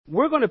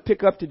We're going to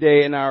pick up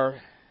today in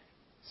our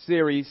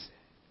series,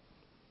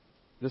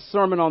 the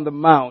Sermon on the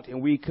Mount,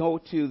 and we go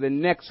to the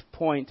next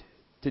point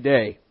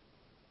today.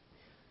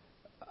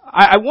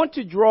 I want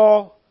to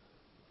draw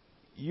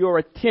your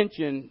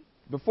attention,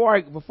 before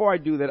I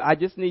do that, I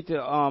just need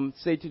to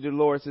say to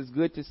Dolores, it's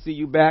good to see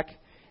you back.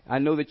 I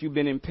know that you've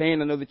been in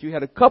pain. I know that you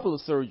had a couple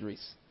of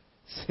surgeries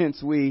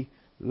since we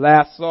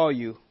last saw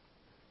you.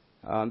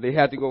 They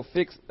had to go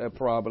fix a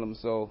problem,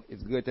 so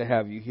it's good to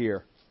have you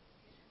here.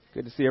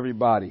 Good to see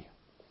everybody.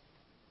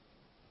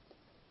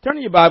 Turn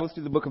in your Bibles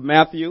to the book of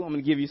Matthew. I'm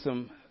going to give you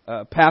some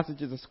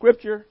passages of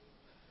Scripture.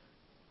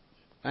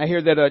 I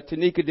hear that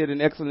Tanika did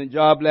an excellent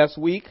job last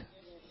week.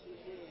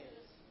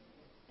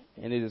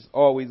 And it is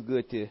always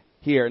good to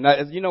hear. Now,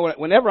 as you know,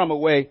 whenever I'm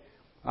away,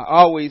 I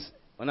always,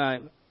 when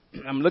I'm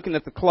looking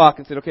at the clock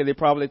and said, okay, they're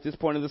probably at this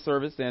point of the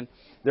service, and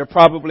they're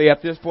probably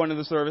at this point of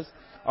the service.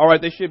 All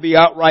right, they should be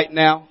out right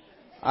now.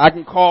 I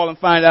can call and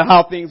find out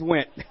how things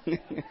went.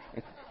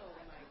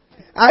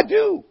 I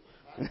do.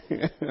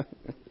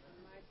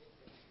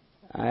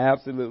 I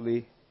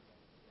absolutely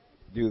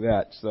do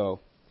that. So,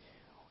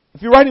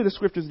 if you're writing the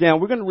scriptures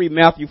down, we're going to read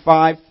Matthew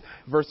 5,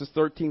 verses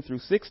 13 through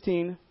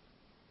 16.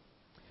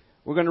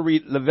 We're going to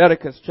read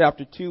Leviticus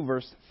chapter 2,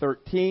 verse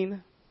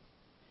 13.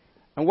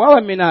 And while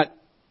I may not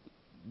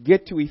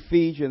get to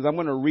Ephesians, I'm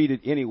going to read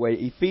it anyway.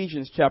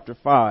 Ephesians chapter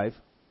 5,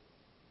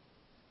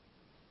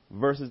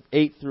 verses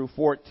 8 through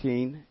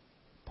 14,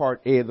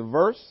 part A of the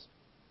verse.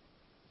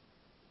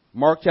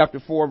 Mark chapter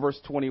 4, verse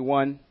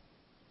 21.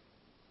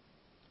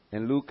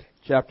 And Luke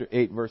chapter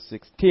 8, verse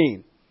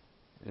 16.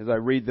 As I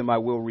read them, I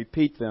will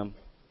repeat them.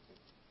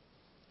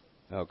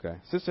 Okay.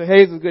 Sister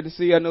Hayes, it's good to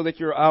see you. I know that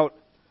you're out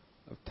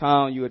of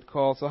town. You had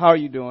called. So how are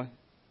you doing?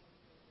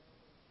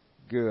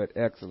 Good.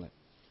 Excellent.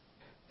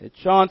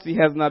 Chauncey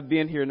has not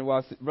been here in a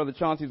while. Brother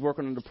Chauncey's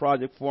working on the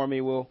project for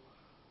me. We'll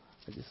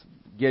just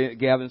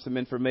gathering some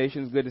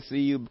information. It's good to see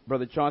you.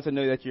 Brother Chauncey, I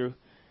know that you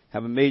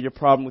have a major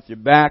problem with your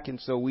back, and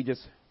so we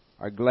just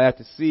are glad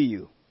to see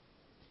you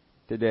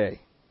today.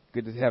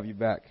 Good to have you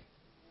back.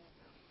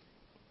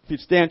 If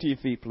you'd stand to your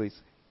feet, please.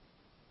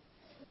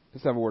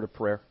 Let's have a word of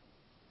prayer.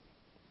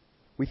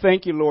 We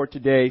thank you, Lord,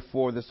 today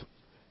for this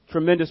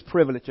tremendous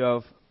privilege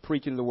of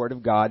preaching the Word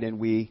of God, and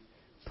we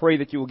pray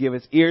that you will give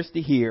us ears to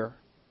hear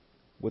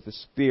what the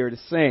Spirit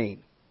is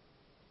saying.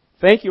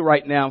 Thank you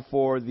right now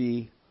for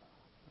the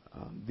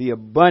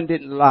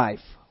abundant life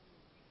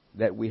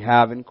that we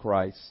have in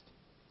Christ.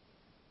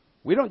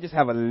 We don't just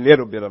have a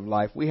little bit of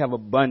life, we have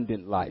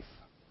abundant life.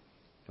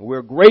 And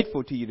we're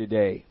grateful to you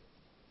today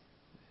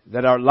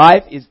that our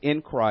life is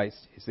in Christ,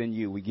 it's in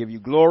you. We give you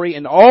glory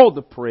and all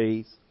the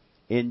praise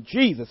in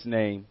Jesus'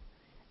 name.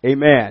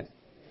 Amen.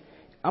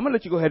 I'm going to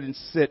let you go ahead and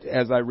sit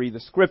as I read the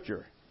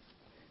scripture.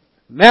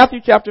 Matthew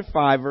chapter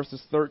 5,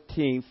 verses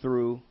 13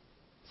 through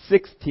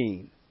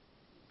 16.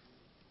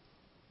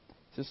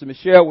 Sister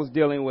Michelle was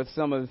dealing with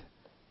some of,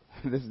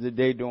 this is the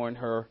day during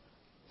her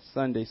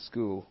Sunday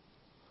school,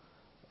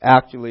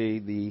 actually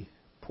the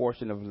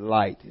portion of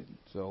light.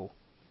 So,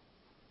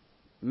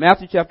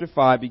 Matthew chapter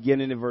 5,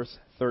 beginning in verse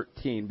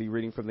 13, be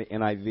reading from the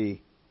NIV.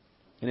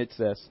 And it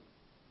says,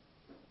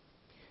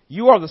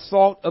 "You are the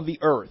salt of the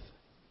earth.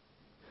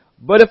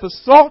 But if the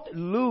salt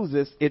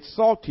loses its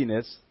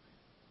saltiness,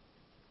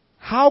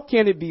 how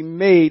can it be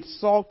made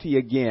salty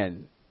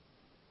again?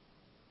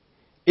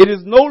 It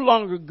is no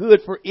longer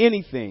good for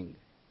anything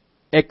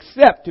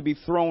except to be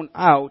thrown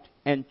out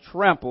and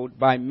trampled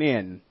by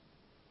men.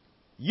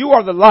 You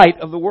are the light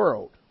of the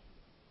world.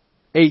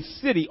 A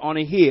city on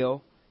a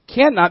hill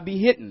cannot be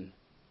hidden.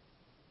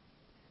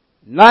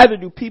 Neither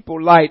do people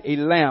light a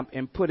lamp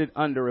and put it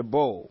under a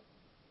bowl.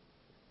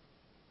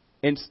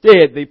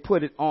 Instead, they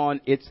put it on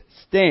its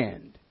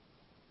stand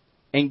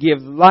and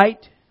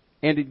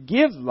it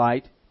gives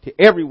light to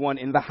everyone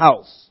in the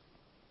house.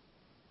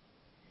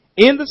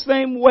 In the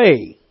same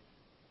way,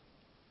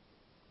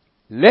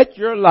 let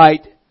your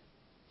light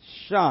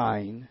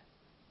shine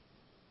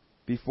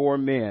before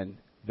men,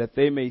 that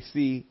they may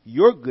see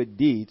your good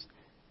deeds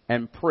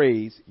and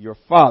praise your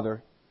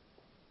Father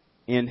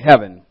in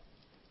heaven."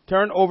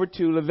 Turn over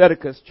to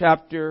Leviticus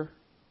chapter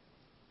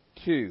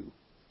 2.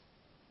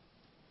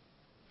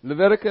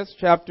 Leviticus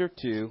chapter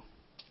 2,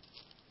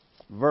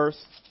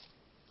 verse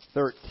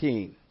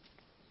 13.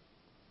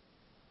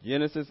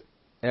 Genesis,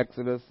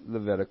 Exodus,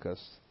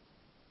 Leviticus.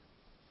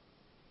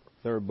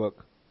 Third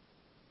book,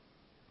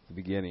 the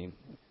beginning,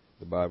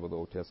 the Bible, the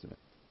Old Testament.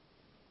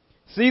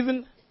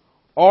 "Season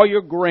all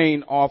your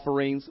grain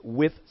offerings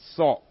with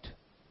salt.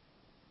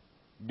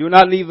 Do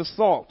not leave the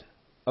salt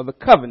of the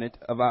covenant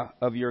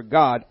of your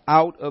God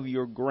out of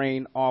your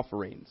grain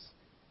offerings.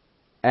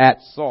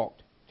 Add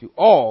salt to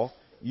all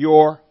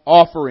your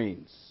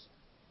offerings."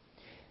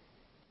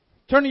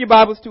 Turn your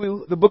Bibles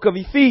to the book of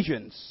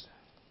Ephesians.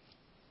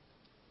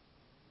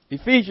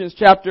 Ephesians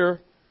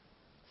chapter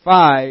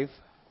 5,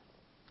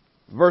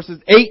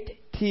 verses 8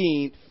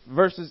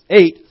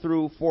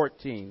 through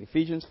 14.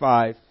 Ephesians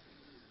 5,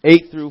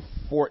 8 through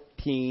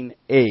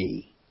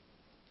 14a.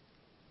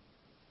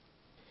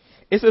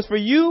 It says, for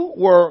you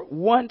were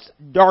once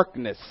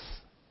darkness,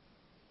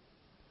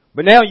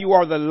 but now you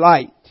are the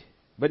light.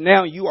 But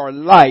now you are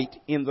light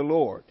in the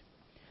Lord.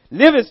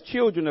 Live as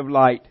children of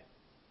light.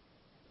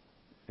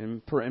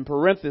 In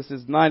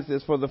parenthesis 9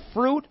 says, for the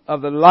fruit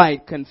of the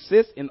light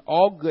consists in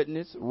all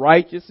goodness,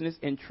 righteousness,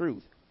 and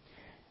truth.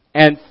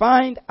 And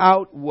find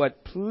out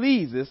what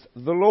pleases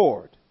the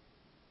Lord.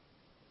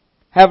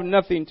 Have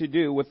nothing to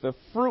do with the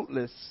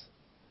fruitless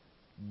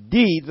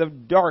deeds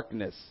of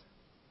darkness,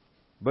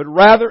 but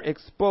rather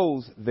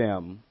expose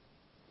them.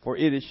 For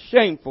it is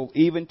shameful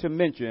even to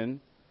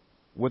mention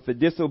what the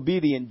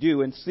disobedient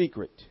do in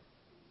secret.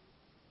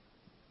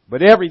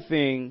 But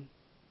everything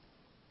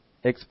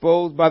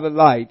exposed by the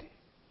light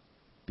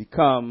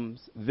becomes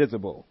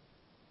visible.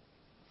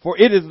 For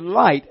it is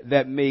light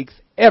that makes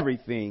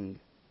everything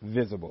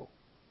visible.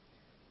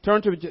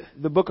 Turn to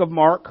the book of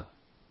Mark,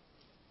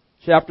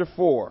 chapter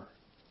 4.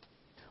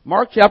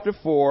 Mark chapter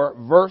 4,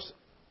 verse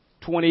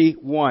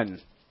 21.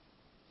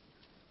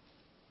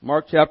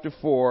 Mark chapter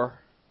 4,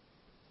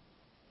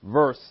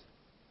 verse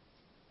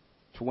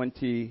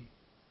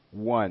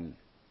 21.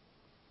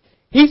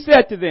 He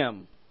said to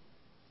them,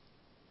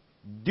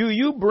 Do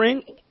you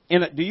bring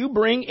in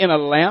a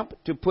lamp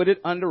to put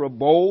it under a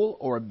bowl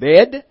or a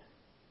bed?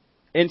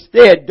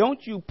 Instead,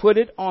 don't you put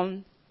it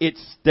on its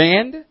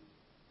stand?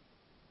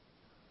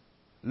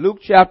 Luke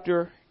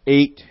chapter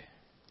 8,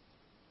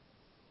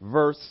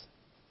 verse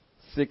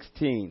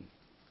 16.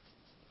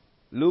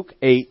 Luke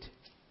 8,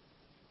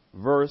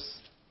 verse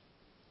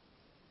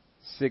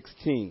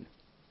 16.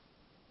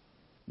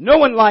 No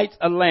one lights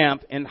a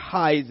lamp and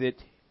hides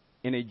it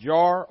in a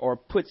jar or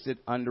puts it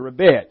under a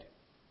bed.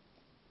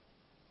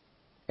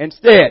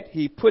 Instead,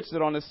 he puts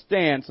it on a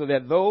stand so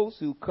that those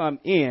who come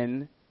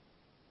in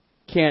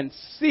can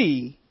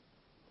see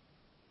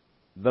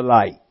the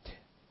light.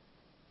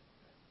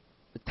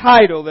 The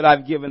title that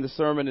I've given the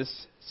sermon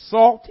is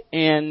Salt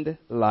and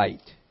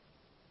Light.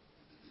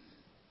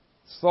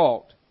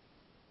 Salt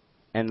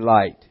and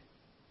light.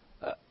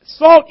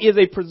 Salt is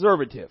a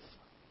preservative.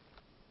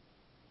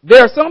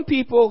 There are some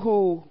people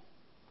who,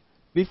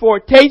 before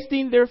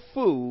tasting their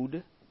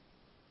food,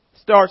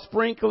 start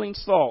sprinkling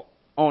salt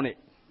on it.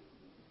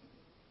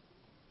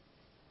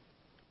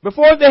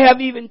 Before they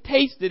have even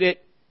tasted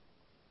it,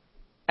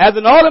 as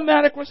an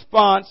automatic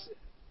response,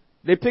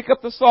 they pick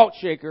up the salt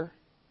shaker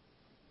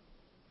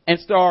and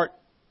start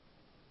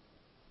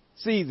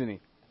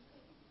seasoning.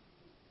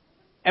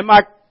 And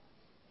my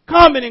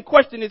comment and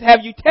question is,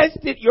 have you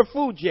tested your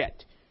food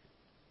yet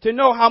to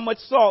know how much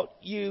salt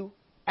you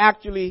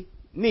actually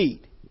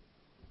need?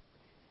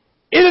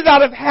 It is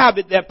out of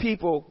habit that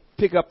people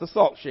pick up the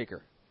salt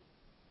shaker.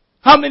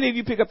 How many of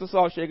you pick up the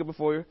salt shaker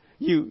before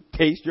you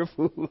taste your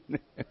food?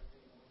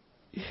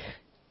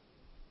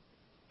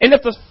 And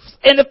if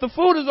the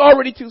food is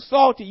already too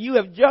salty, you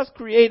have just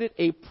created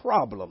a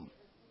problem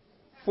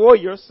for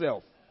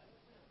yourself.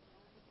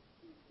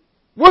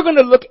 We're going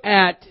to look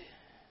at,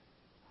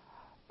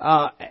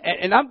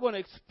 and I'm going to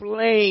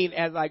explain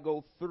as I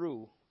go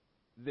through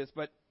this,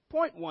 but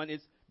point one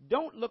is,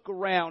 don't look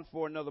around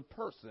for another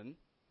person.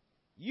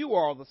 You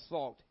are the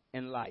salt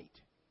and light.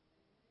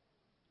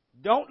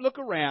 Don't look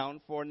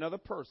around for another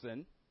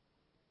person.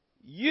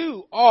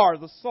 You are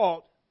the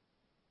salt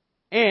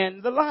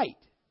and the light.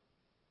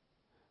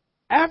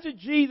 After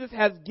Jesus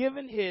has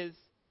given his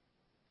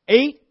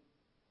 8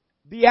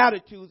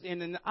 Beatitudes,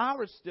 and in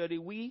our study,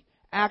 we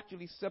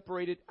actually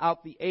separated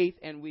out the 8th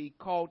and we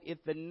called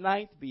it the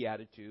 9th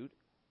Beatitude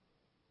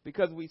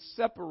because we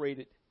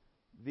separated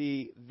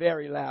the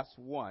very last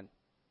one.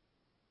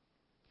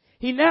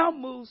 He now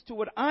moves to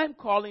what I'm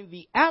calling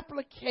the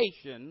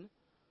application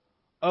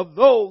of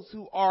those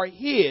who are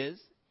his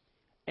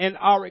and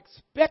are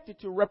expected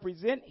to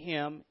represent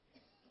him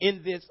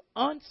in this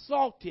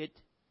unsalted,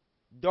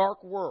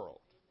 dark world.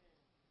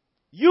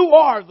 You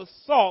are the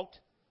salt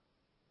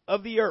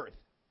of the earth.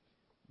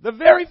 The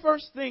very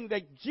first thing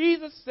that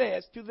Jesus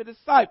says to the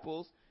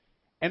disciples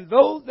and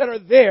those that are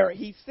there,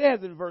 he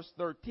says in verse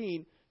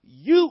 13,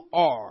 you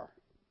are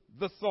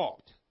the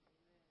salt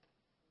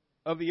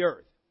of the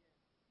earth.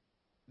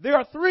 There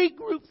are 3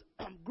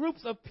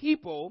 groups of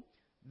people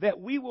that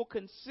we will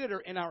consider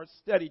in our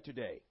study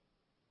today.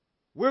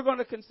 We're going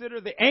to consider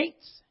the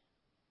ain'ts,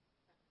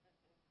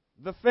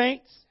 the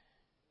faints,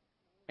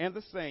 and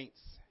the saints.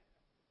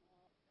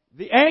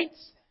 The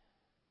ain'ts,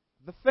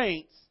 the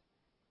faints,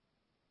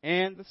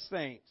 and the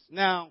saints.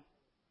 Now,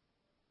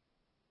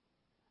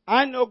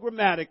 I know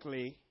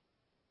grammatically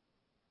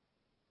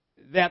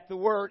that the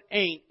word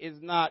ain't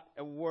is not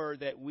a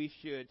word that we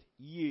should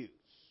use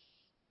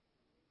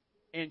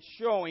in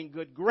showing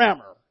good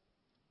grammar.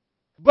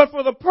 But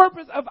for the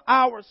purpose of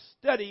our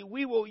study,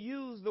 we will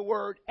use the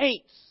word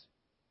ain'ts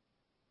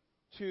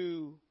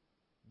to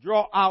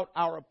draw out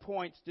our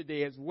points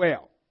today as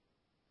well.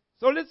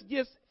 So let's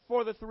just,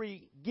 for the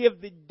 3,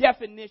 give the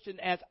definition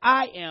as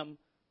I am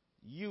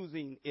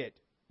using it.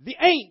 The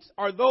ain'ts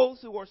are those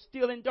who are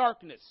still in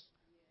darkness.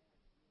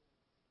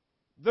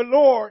 The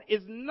Lord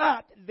is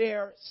not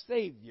their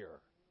Savior.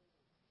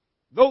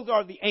 Those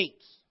are the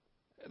ain'ts.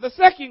 The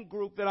second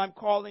group that I'm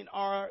calling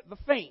are the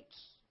faints.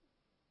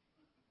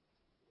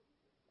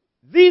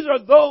 These are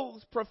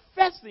those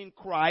professing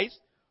Christ,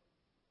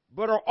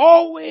 but are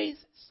always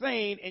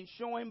saying and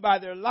showing by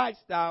their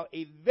lifestyle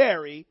a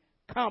very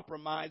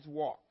compromised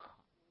walk.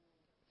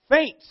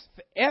 Faints,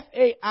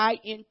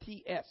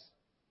 F-A-I-N-T-S,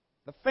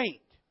 the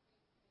faint.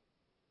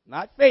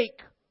 Not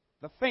fake,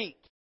 the faint.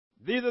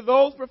 These are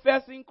those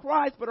professing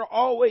Christ, but are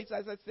always,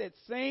 as I said,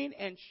 saying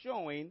and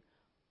showing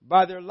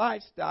by their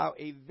lifestyle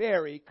a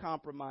very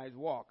compromised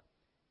walk.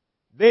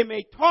 They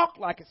may talk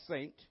like a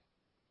saint,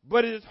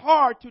 but it is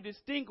hard to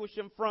distinguish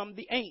them from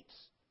the ain'ts.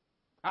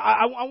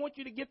 I want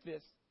you to get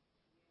this.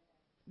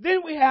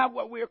 Then we have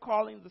what we are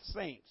calling the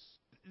saints.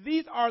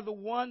 These are the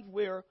ones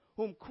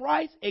whom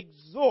Christ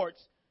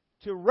exhorts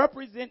to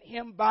represent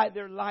him by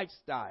their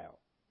lifestyle.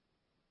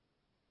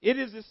 It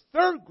is this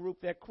third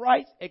group that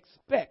Christ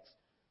expects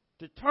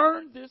to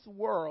turn this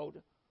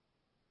world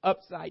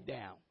upside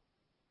down.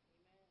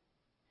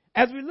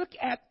 As we look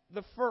at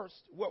the first,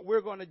 what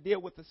we're going to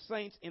deal with the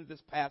saints in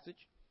this passage,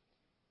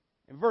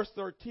 in verse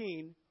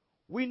 13,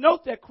 we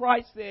note that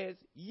Christ says,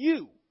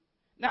 you.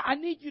 Now, I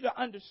need you to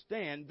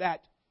understand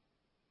that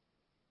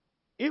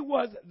it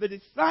was the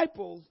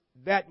disciples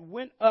that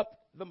went up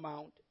the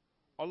mount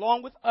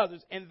along with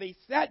others, and they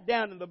sat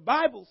down, and the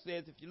Bible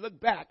says, if you look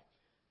back,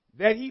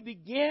 that he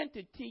began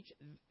to teach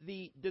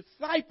the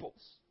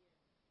disciples.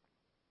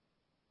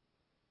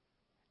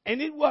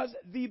 And it was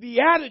the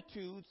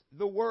Beatitudes,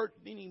 the word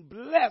meaning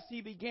blessed,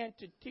 he began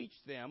to teach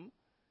them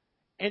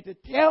and to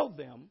tell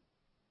them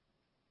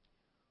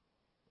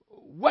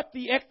what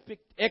the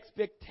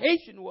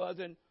expectation was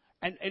and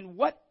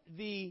what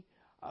the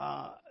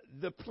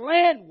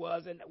plan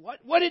was and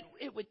what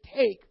it would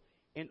take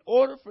in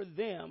order for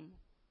them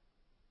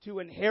to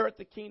inherit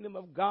the kingdom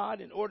of God,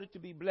 in order to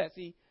be blessed.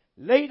 He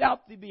laid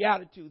out the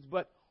Beatitudes,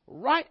 but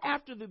right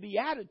after the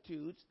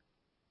Beatitudes,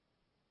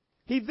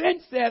 he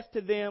then says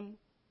to them,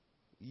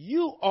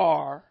 you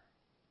are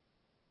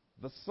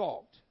the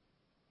salt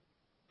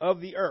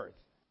of the earth.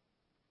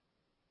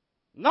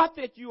 Not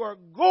that you are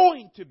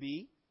going to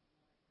be,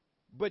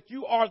 but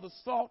you are the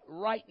salt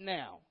right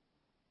now.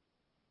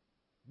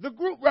 The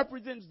group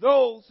represents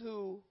those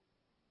who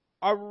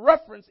are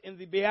referenced in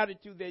the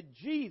Beatitude that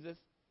Jesus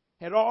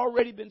had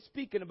already been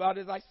speaking about,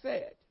 as I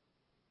said.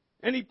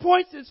 And he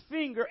points his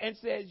finger and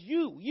says,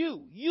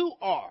 you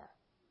are.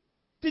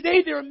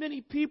 Today there are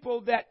many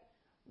people that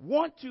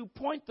want to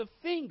point the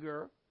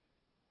finger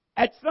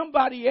at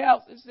somebody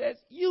else and says,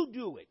 you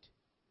do it.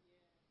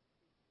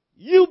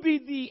 You be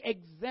the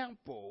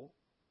example.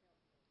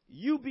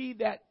 You be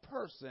that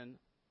person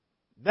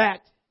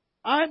that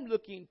I'm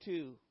looking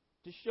to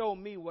show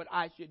me what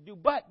I should do.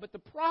 But the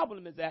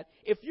problem is that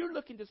if you're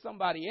looking to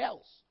somebody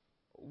else,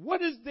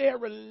 what is their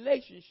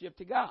relationship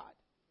to God?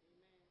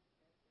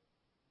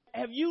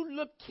 Have you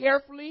looked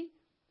carefully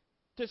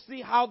to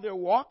see how they're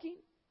walking?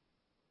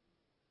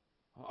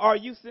 Or are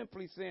you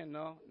simply saying,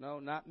 no,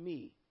 not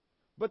me?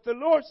 But the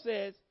Lord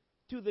says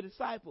to the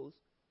disciples,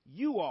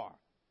 you are.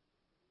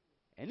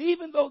 And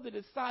even though the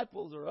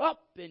disciples are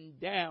up and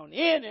down,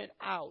 in and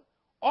out,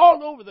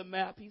 all over the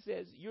map, he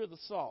says, you're the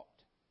salt.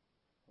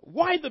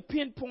 Why the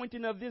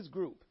pinpointing of this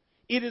group?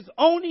 It is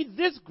only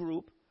this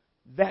group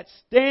that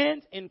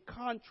stands in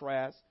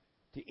contrast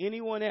to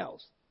anyone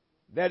else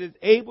that is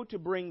able to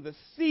bring the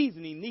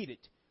seasoning needed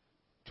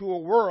to a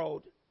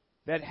world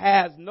that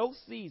has no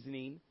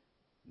seasoning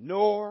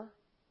nor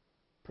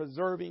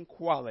preserving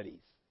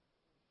qualities.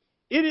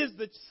 It is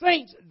the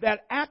saints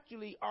that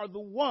actually are the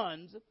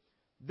ones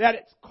that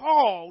it's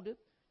called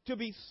to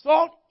be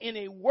salt in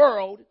a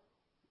world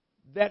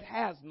that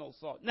has no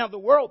salt. Now, the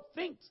world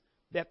thinks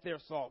that they're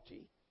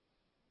salty.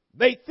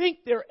 They think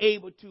they're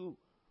able to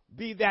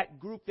be that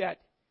group that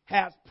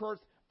has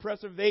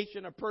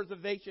preservation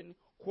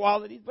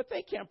qualities, but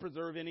they can't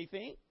preserve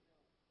anything.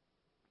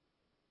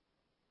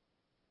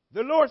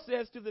 The Lord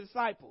says to the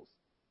disciples,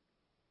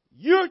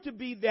 you're to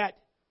be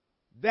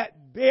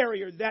that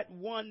barrier, that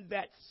one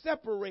that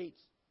separates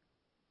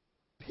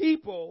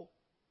people,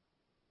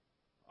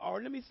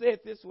 or let me say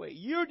it this way,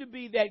 you're to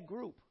be that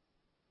group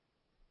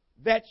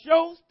that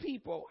shows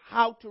people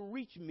how to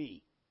reach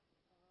me.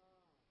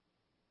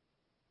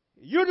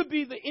 You're to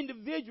be the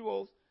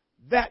individuals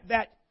that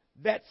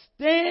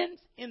stands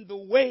in the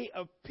way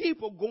of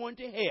people going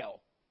to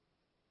hell.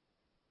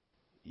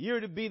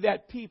 You're to be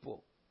that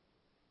people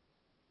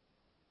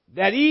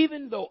that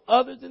even though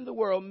others in the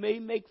world may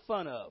make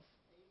fun of,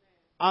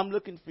 I'm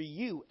looking for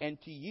you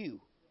and to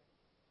you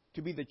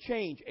to be the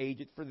change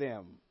agent for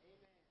them.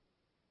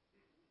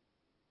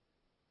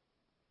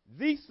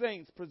 These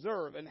things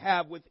preserve and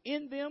have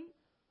within them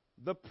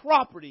the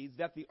properties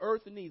that the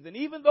earth needs. And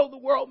even though the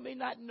world may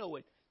not know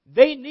it,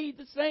 they need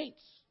the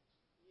saints.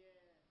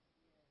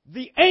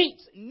 The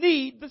ain'ts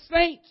need the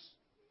saints.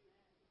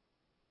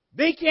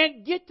 They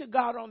can't get to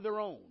God on their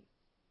own.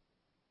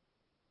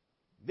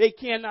 They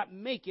cannot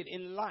make it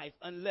in life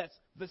unless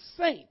the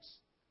saints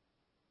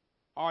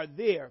are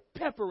there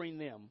peppering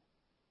them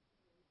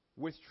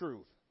with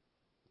truth.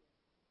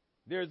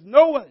 There's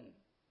no one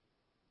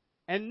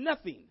and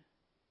nothing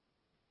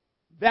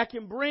that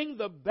can bring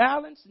the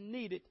balance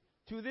needed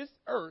to this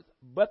earth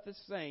but the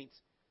saints,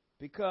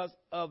 because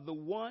of the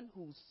one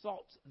who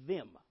salts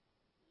them.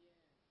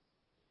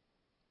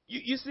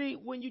 You see,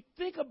 when you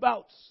think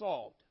about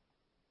salt,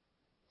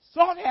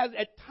 salt has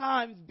at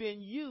times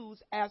been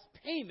used as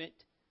payment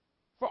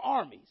for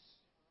armies.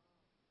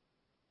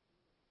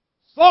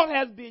 Salt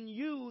has been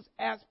used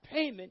as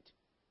payment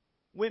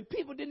when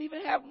people didn't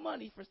even have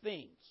money for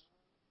things.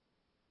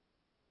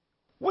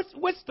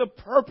 What's the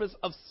purpose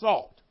of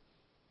salt?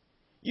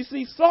 You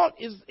see, salt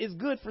is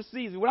good for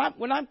seasoning.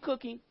 When I'm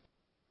cooking,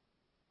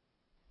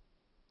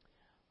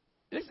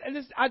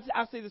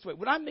 I'll say this way.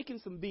 When I'm making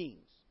some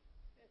beans,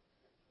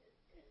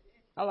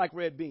 I like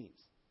red beans.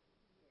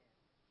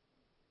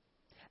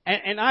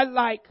 And I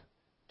like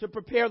to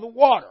prepare the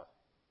water.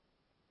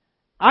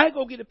 I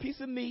go get a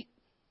piece of meat,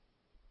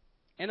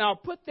 and I'll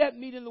put that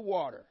meat in the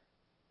water.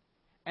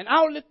 And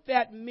I'll let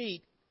that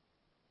meat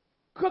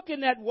cook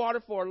in that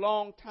water for a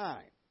long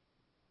time.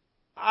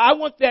 I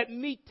want that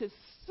meat to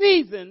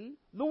season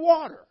the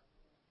water.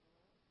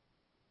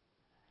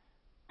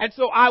 And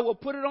so I will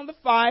put it on the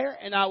fire,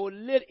 and I will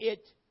let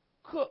it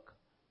cook.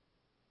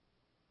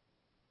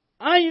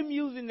 I am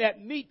using that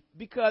meat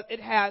because it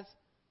has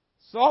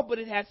salt, but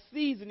it has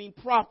seasoning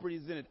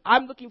properties in it.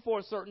 I'm looking for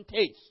a certain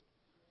taste.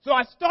 So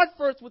I start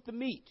first with the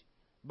meat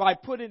by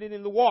putting it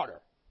in the water.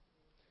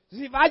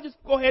 See, if I just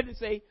go ahead and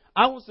say,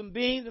 I want some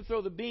beans, and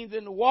throw the beans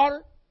in the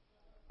water,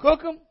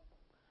 cook them,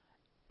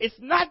 it's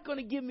not going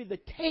to give me the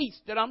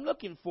taste that I'm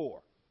looking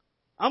for.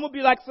 I'm going to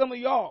be like some of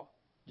y'all.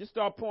 Just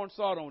start pouring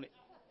salt on it.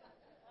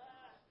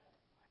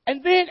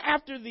 And then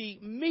after the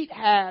meat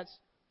has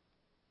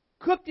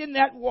cooked in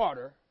that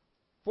water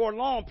for a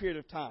long period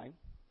of time,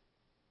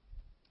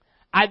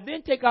 I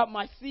then take out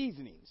my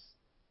seasonings.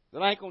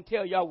 But I ain't going to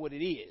tell y'all what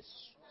it is.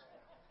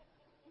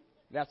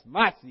 That's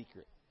my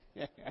secret.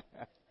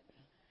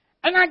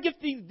 And I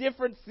get these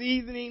different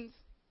seasonings.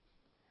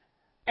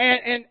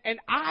 And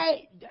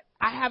I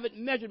haven't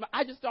measured.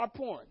 I just start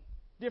pouring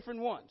different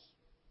ones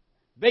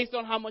based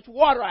on how much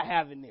water I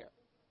have in there.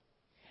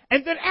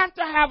 And then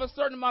after I have a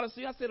certain amount of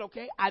seasoning, I said,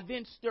 okay, I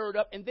then stir it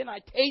up, and then I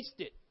taste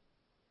it.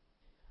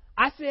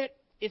 I said,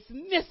 it's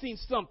missing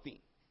something.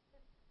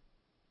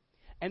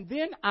 And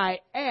then I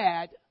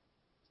add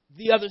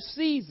the other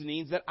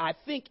seasonings that I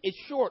think it's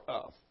short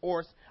of,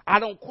 or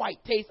I don't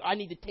quite taste, I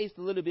need to taste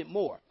a little bit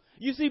more.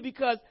 You see,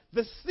 because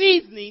the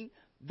seasoning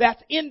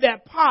that's in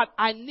that pot,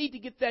 I need to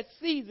get that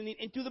seasoning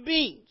into the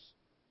beans.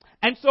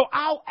 And so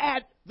I'll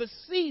add the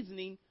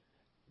seasoning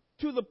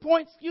to the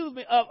point,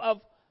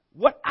 of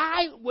what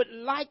I would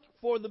like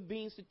for the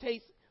beans to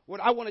taste, what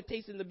I want to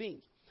taste in the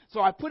beans. So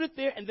I put it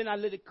there, and then I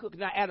let it cook,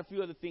 and I add a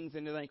few other things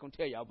in there that I ain't going to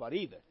tell y'all about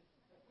either.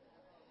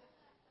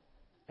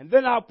 And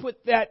then I'll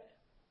put that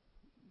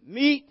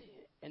meat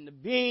and the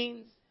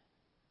beans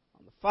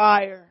on the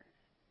fire,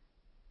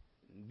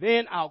 and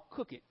then I'll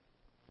cook it.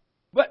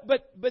 But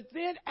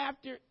then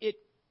after it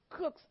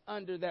cooks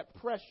under that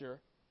pressure,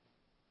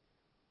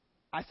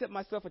 I set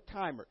myself a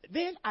timer.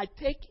 Then I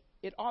take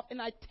it off,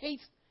 and I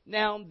taste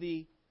now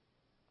the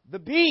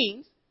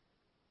beans,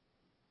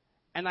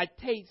 and I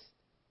taste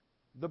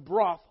the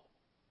broth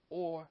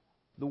or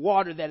the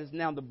water that is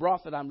now the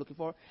broth that I'm looking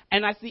for,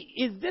 and I see,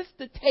 is this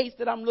the taste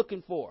that I'm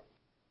looking for?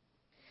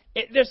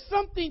 There's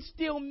something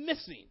still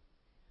missing.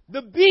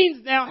 The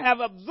beans now have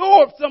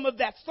absorbed some of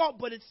that salt,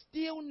 but it's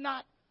still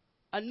not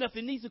enough.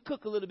 It needs to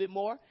cook a little bit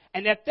more,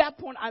 and at that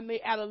point, I may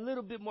add a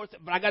little bit more,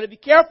 but I got to be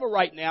careful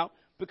right now,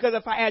 because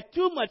if I add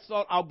too much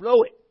salt, I'll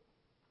blow it.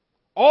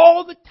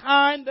 All the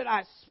time that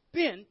I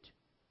spent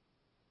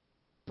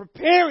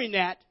preparing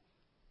that,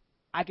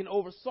 I can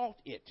oversalt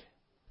it.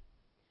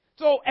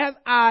 So as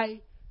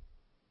I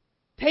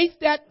taste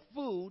that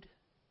food,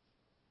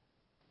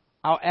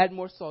 I'll add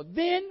more salt.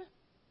 Then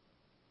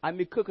I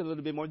may cook a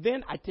little bit more.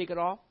 Then I take it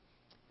off,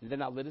 and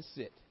then I'll let it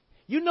sit.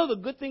 You know the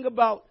good thing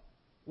about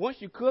once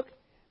you cook,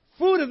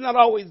 food is not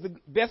always the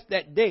best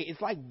that day.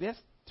 It's like best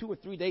 2 or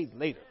 3 days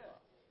later.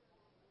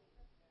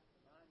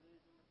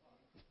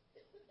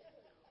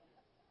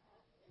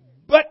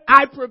 But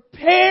I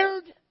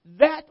prepared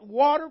that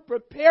water,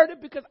 prepared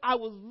it because I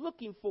was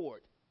looking for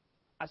it,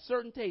 a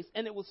certain taste,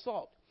 and it was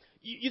salt.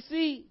 You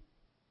see,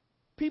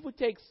 people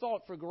take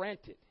salt for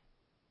granted.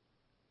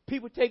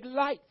 People take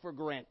light for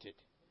granted.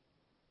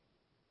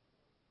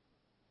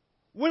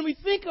 When we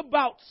think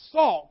about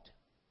salt,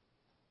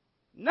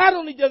 not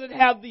only does it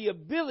have the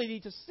ability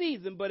to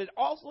season, but it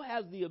also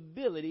has the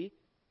ability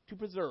to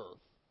preserve.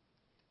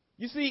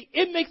 You see,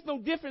 it makes no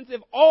difference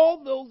if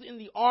all those in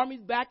the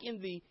armies back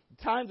in the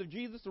times of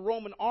Jesus, the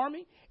Roman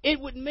army, it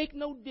would make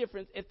no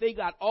difference if they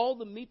got all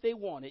the meat they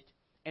wanted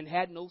and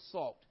had no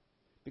salt,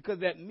 because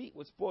that meat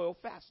would spoil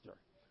faster.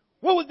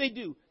 What would they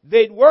do?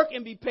 They'd work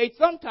and be paid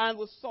sometimes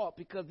with salt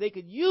because they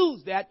could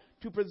use that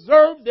to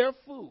preserve their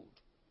food.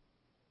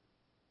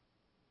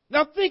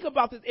 Now think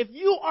about this. If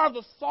you are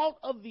the salt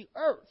of the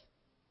earth,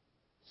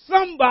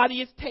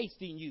 somebody is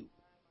tasting you.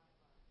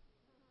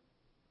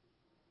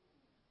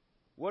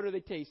 What are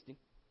they tasting?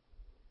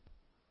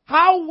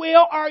 How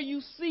well are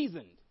you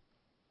seasoned?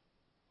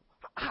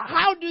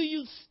 How do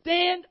you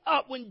stand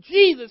up when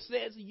Jesus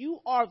says you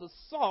are the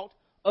salt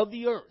of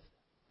the earth?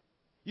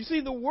 You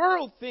see, the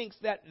world thinks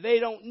that they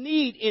don't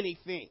need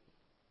anything.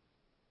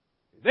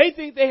 They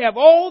think they have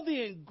all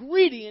the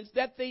ingredients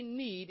that they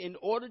need in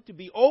order to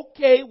be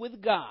okay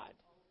with God.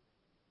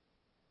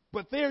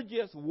 But they're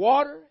just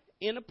water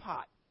in a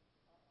pot.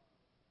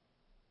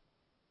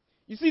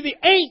 You see, the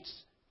ain'ts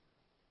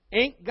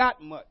ain't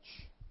got much.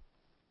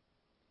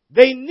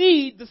 They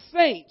need the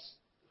saints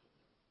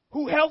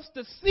who helps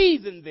to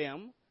season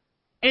them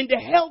and to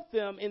help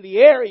them in the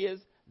areas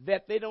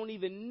that they don't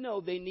even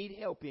know they need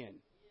help in.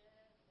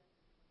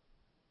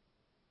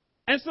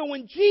 And so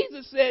when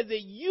Jesus says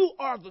that you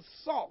are the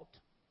salt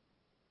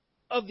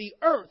of the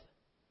earth,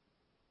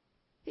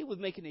 he was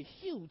making a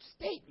huge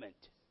statement.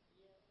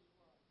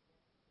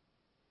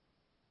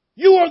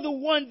 You are the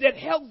one that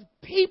helps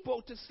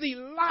people to see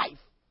life.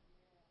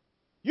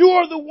 You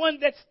are the one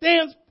that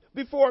stands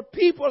before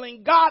people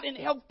and God and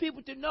helps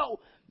people to know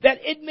that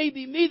it may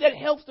be me that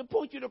helps to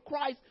point you to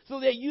Christ so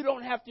that you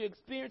don't have to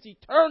experience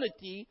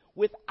eternity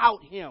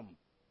without him.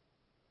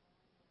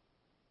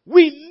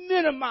 We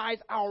minimize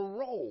our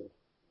role.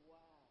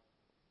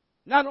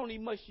 Not only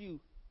must you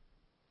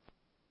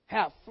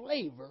have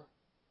flavor,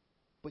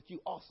 but you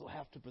also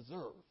have to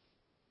preserve.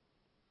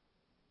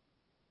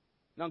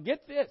 Now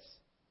get this.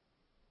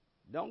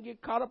 Don't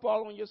get caught up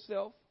all on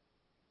yourself.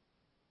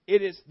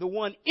 It is the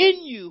one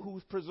in you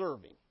who's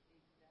preserving.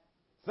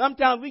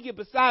 Sometimes we get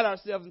beside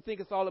ourselves and think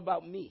it's all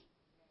about me.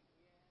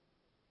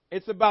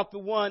 It's about the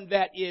one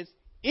that is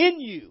in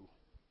you.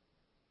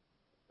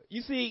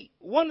 You see,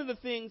 one of the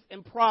things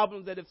and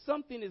problems that if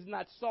something is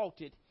not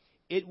salted,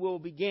 it will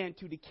begin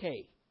to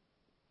decay.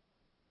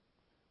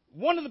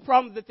 One of the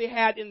problems that they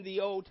had in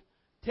the Old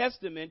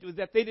Testament was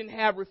that they didn't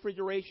have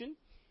refrigeration.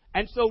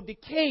 And so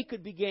decay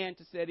could begin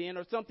to set in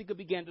or something could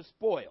begin to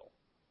spoil.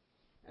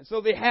 And so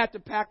they had to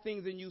pack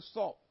things and use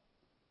salt.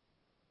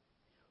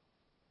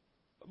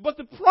 But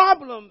the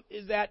problem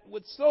is that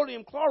with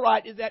sodium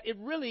chloride is that it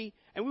really,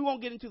 and we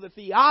won't get into the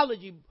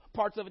theology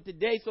parts of it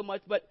today so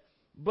much,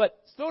 but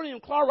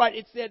sodium chloride,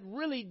 it said,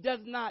 really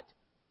does not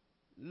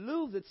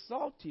lose its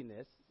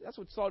saltiness. That's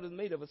what salt is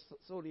made of,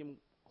 sodium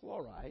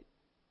chloride.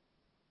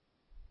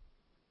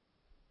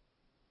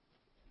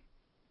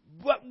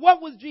 But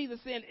what was Jesus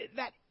saying?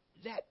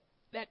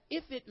 That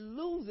if it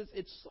loses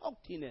its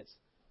saltiness,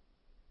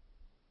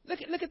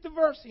 look at the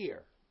verse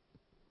here.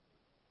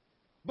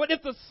 But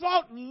if the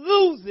salt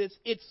loses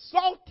its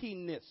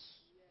saltiness,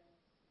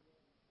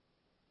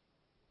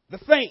 the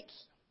faint.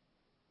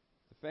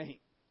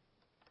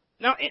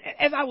 Now,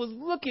 as I was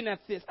looking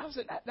at this, I was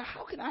like, now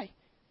how can I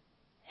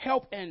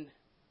help and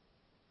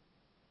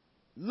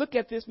look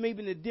at this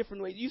maybe in a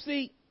different way? You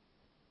see,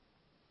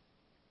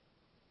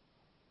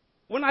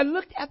 when I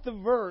looked at the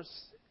verse,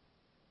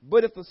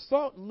 but if the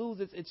salt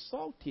loses its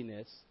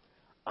saltiness,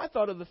 I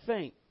thought of the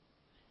faint.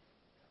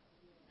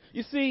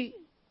 You see,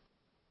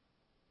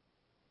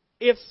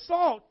 if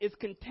salt is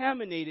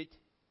contaminated,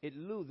 it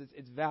loses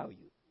its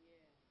value.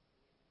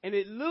 And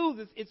it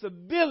loses its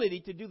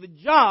ability to do the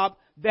job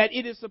that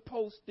it is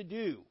supposed to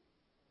do.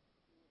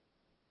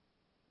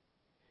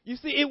 You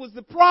see, it was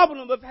the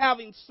problem of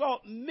having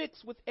salt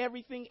mixed with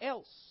everything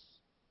else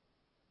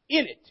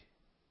in it.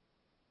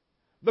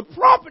 The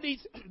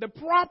properties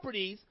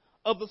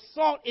of the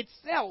salt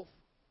itself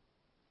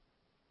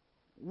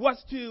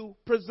was to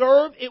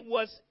preserve.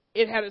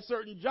 It had a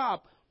certain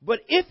job. But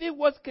if it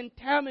was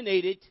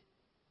contaminated,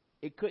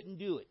 it couldn't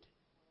do it.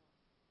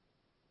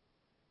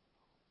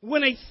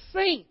 When a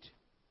saint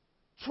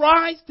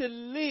tries to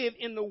live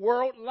in the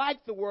world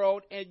like the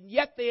world, and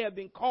yet they have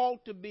been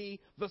called to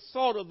be the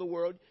salt of the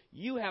world,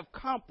 you have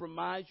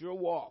compromised your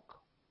walk.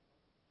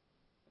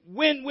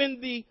 When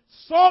the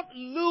salt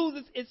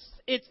loses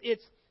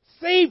its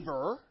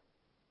savor,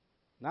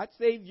 not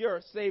savior,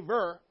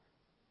 savor,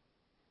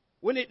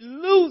 when it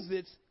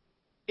loses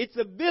its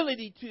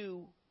ability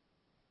to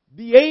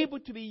be able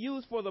to be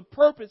used for the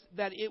purpose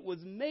that it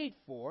was made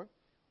for,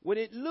 when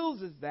it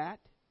loses that,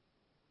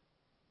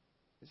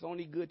 it's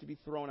only good to be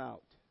thrown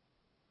out.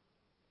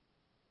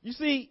 You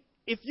see,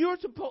 if you're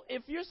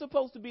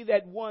supposed to be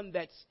that one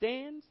that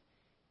stands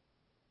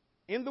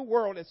in the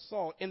world as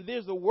salt, and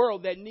there's a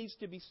world that needs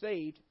to be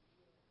saved,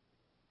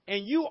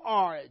 and you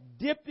are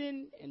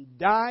dipping and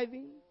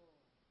diving,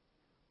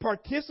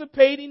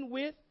 participating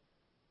with,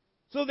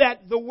 so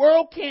that the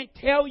world can't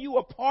tell you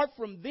apart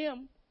from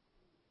them,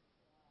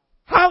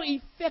 how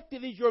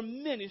effective is your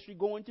ministry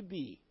going to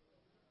be?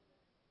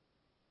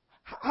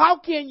 How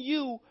can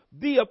you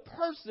be a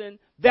person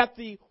that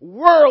the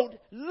world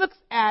looks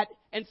at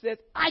and says,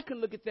 I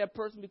can look at that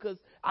person because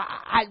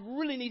I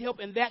really need help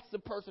and that's the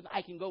person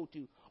I can go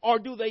to? Or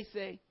do they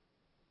say,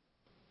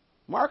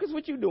 Marcus,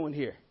 what you doing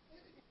here?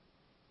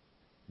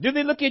 Do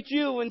they look at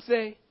you and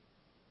say,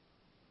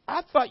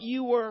 I thought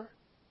you were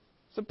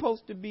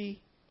supposed to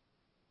be?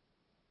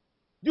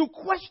 Do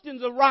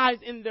questions arise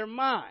in their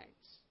minds?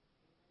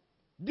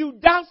 Do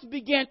doubts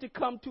begin to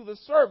come to the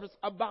surface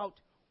about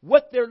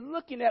what they're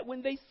looking at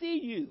when they see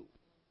you.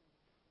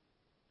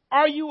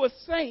 Are you a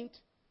saint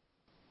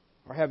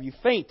or have you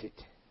fainted?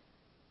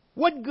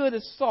 What good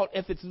is salt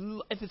if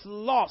it's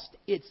lost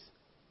its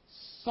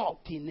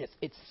saltiness,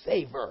 its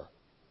savor?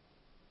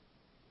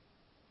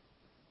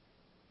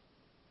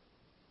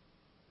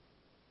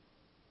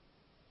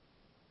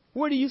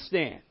 Where do you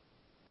stand?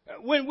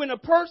 When a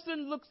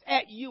person looks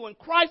at you and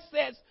Christ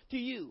says to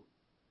you,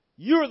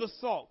 you're the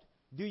salt,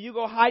 do you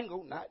go hide and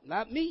go,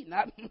 not me,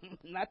 not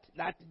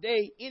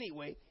today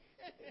anyway?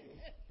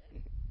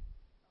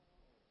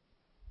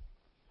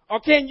 Or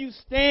can you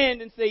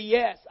stand and say,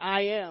 yes,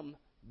 I am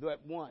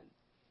that one?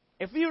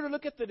 If you were to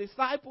look at the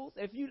disciples,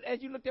 as you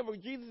looked at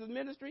Jesus'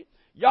 ministry,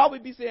 y'all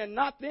would be saying,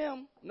 not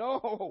them.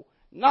 No,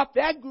 not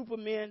that group of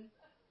men.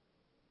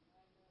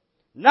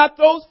 Not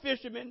those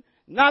fishermen.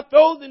 Not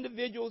those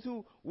individuals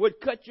who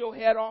would cut your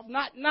head off.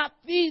 Not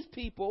these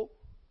people.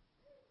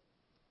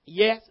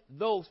 Yes,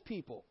 those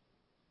people.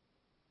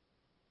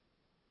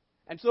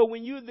 And so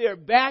when you're there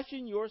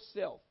bashing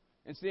yourself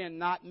and saying,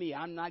 not me,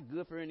 I'm not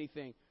good for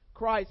anything,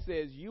 Christ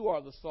says you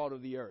are the salt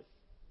of the earth.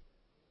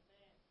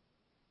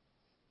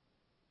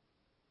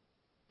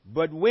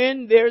 But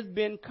when there's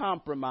been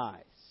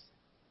compromise,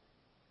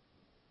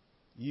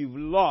 you've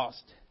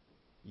lost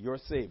your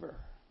savor.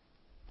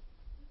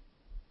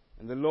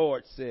 And the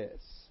Lord says,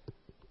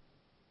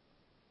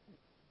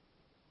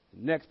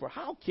 next, for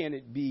how can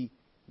it be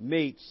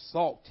made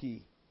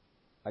salty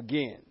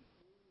again?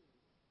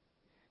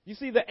 You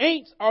see, the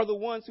ain'ts are the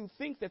ones who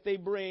think that they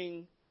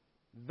bring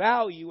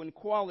value and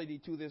quality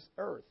to this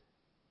earth.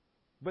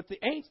 But the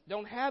ain'ts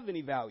don't have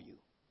any value.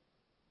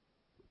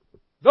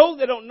 Those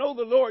that don't know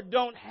the Lord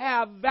don't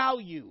have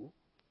value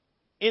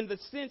in the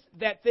sense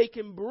that they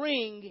can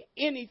bring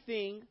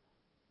anything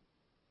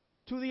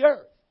to the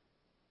earth.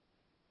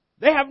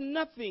 They have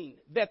nothing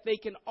that they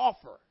can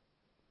offer.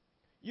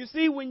 You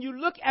see, when you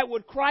look at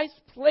what Christ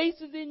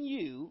places in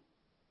you,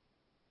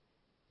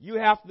 you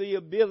have the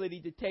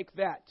ability to take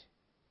that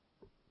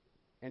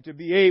and to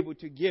be able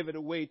to give it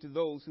away to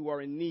those who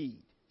are in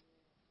need.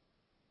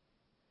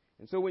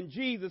 And so when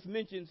Jesus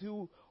mentions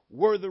who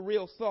were the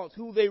real salts,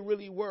 who they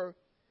really were,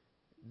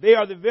 they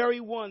are the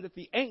very ones that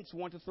the ain'ts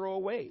want to throw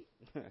away.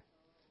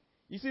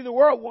 You see, the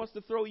world wants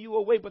to throw you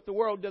away, but the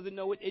world doesn't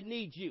know it. It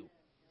needs you.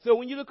 So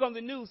when you look on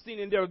the news scene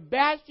and they're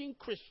bashing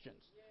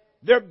Christians,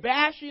 they're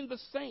bashing the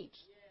saints,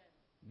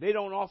 they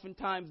don't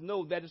oftentimes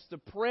know that it's the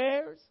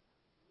prayers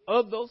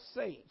of those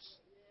saints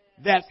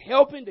that's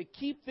helping to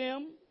keep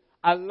them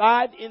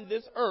alive in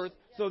this earth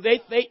so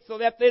that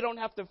they don't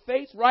have to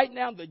face right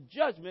now the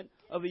judgment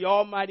of the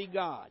Almighty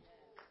God.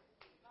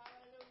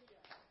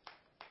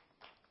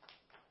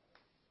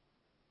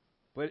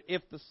 But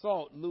if the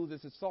salt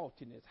loses its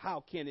saltiness,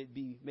 how can it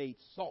be made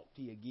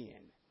salty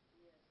again?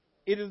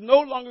 It is no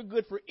longer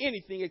good for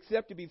anything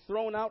except to be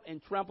thrown out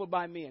and trampled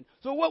by men.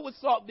 So what was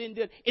salt then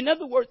did? In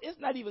other words, it's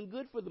not even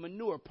good for the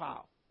manure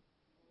pile.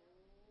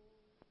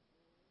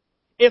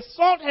 If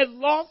salt has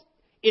lost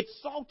its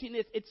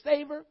saltiness, its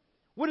savor,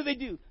 what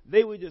do?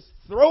 They would just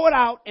throw it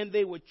out and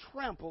they would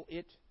trample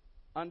it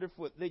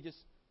underfoot. They just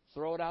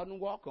throw it out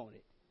and walk on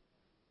it.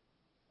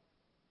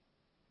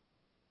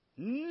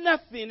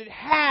 Nothing. It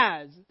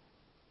has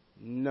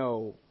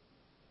no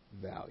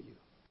value.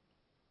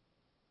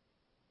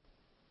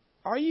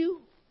 Are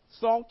you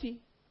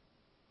salty?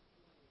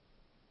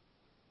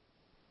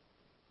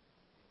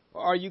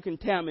 Or are you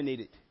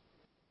contaminated?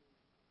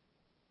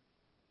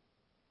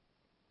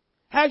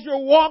 Has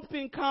your walk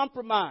been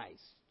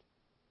compromised?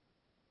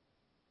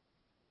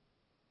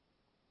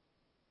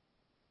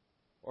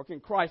 Or can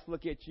Christ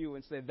look at you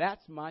and say,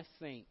 that's my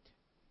saint.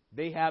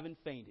 They haven't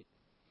fainted.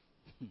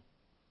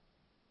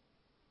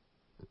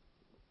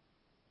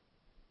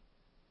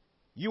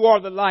 You are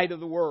the light of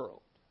the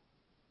world.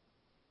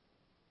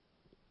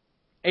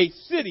 A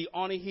city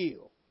on a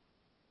hill.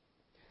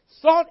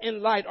 Salt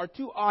and light are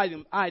two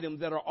items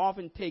that are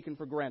often taken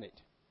for granted.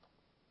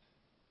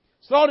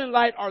 Salt and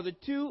light are the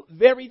two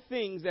very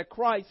things that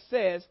Christ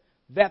says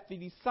that the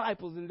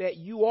disciples and that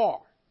you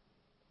are.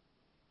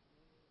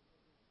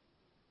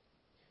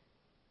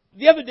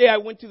 The other day I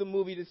went to the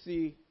movie to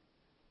see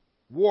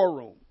War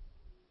Room.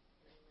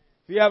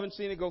 If you haven't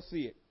seen it, go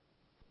see it.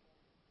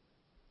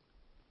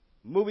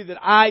 Movie that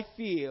I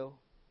feel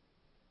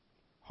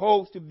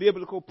holds to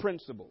biblical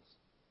principles.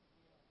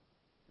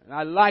 And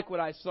I like what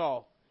I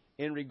saw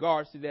in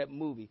regards to that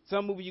movie.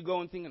 Some movie you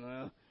go and thinking,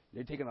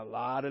 they're taking a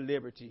lot of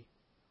liberty.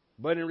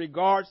 But in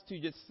regards to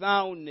just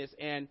soundness,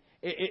 and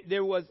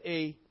there was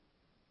a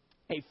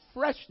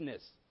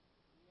freshness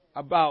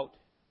about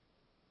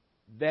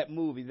that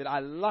movie that I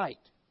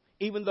liked,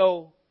 even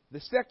though the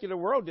secular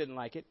world didn't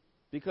like it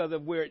because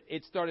of where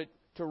it started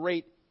to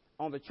rate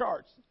on the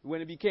charts.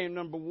 When it became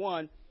number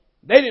one,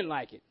 they didn't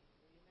like it.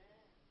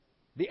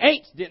 The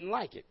ain'ts didn't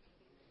like it.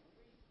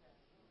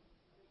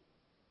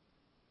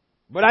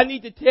 But I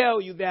need to tell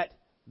you that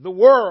the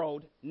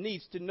world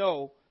needs to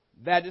know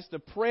that it's the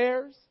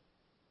prayers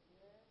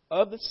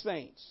of the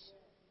saints.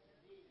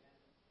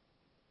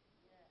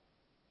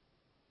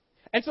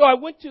 And so I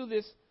went to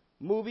this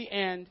movie,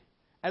 and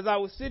as I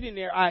was sitting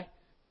there, I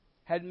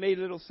had made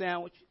a little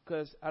sandwich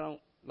because I don't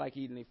like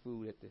eating any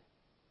food at the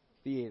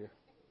theater.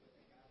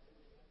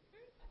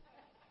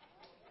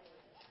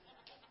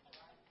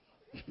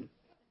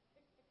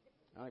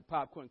 I like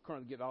popcorn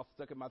kernels get all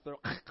stuck in my throat.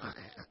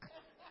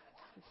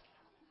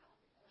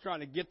 Trying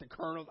to get the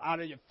kernels out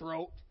of your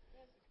throat.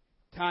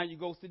 Time you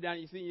go sit down,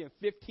 you see you have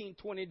 $15,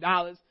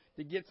 $20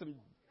 to get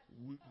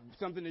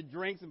something to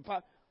drink, some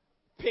pop.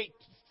 Pay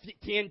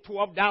 $10,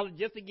 $12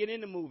 just to get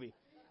in the movie.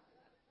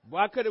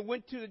 Well, I could have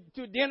went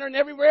to dinner and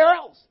everywhere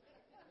else.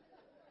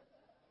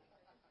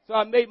 So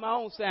I made my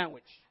own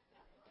sandwich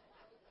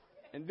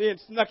and then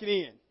snuck it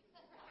in.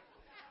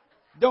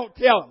 Don't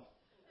tell them.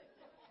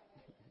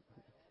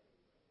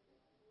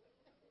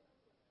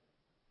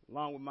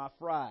 Along with my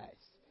fries.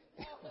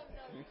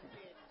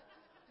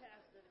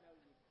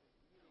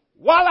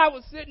 While I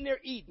was sitting there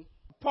eating,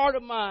 part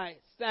of my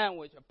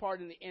sandwich, a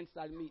part of the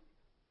inside of me,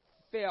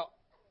 fell,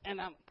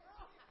 and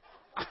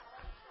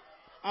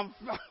I'm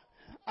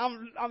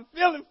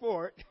feeling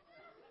for it.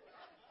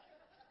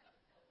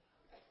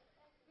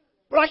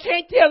 But I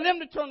can't tell them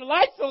to turn the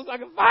lights on so I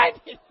can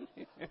find it.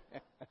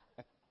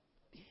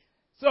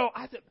 So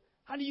I said,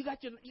 honey, you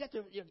got your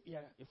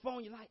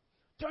phone, your light.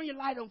 Turn your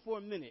light on for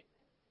a minute.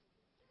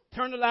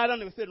 Turn the light on,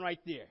 it was sitting right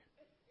there.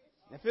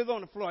 If it was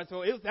on the floor,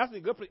 so it was definitely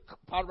a good place.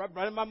 Popped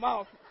right in my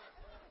mouth.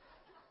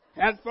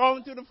 Hadn't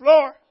fallen to the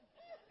floor.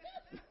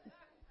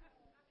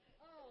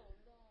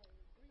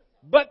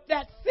 But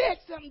that said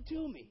something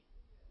to me.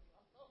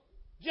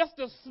 Just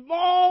a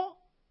small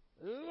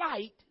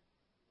light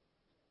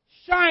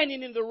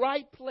shining in the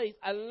right place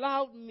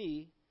allowed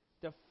me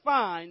to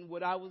find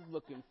what I was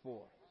looking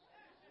for.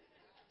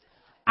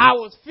 I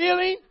was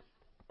feeling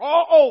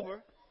all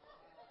over.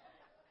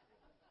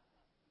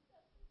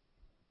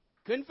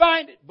 Couldn't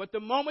find it, but the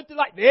moment the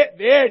light,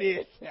 there it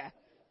is.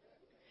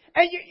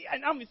 And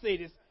I'm going to say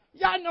this.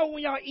 Y'all know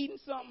when y'all eating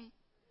something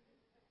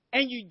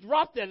and you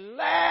drop the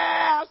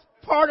last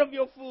part of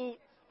your food,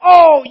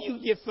 oh, you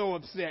get so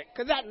upset.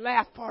 Because that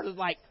last part is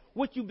like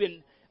what you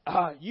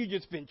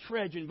just been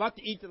treasuring, about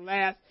to eat the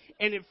last,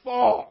 and it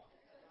fall.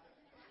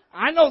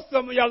 I know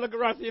some of y'all look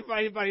around, see if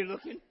anybody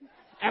looking.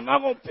 Am I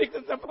going to pick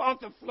this up off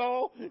the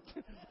floor?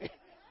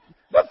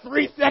 The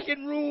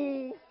 3-second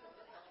rule.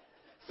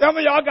 Some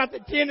of y'all got the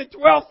 10 to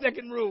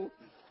 12-second rule.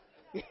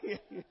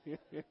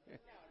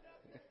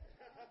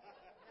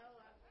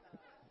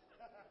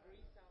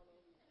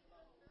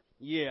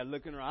 Yeah,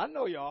 looking around. I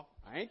know y'all.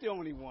 I ain't the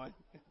only one.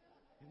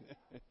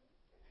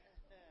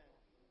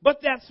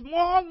 But that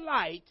small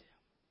light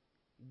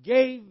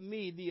gave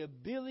me the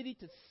ability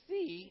to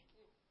see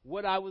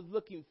what I was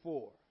looking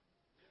for.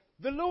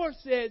 The Lord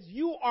says,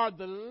 you are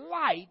the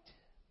light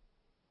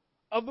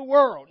of the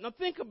world. Now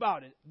think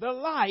about it. The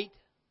light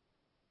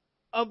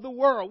of the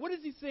world. What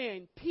is he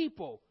saying?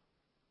 People.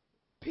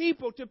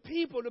 People to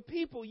people to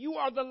people. You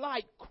are the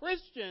light.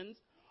 Christians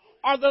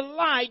are the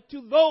light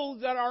to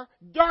those that are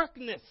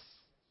darkness.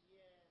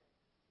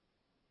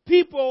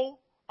 People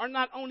are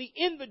not only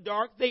in the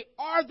dark, they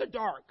are the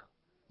dark.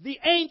 The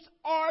ain'ts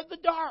are the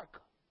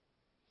dark.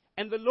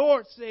 And the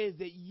Lord says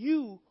that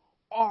you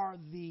are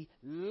the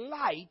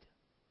light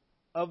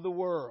of the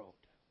world.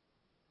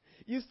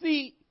 You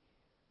see,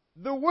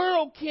 the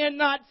world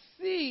cannot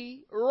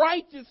see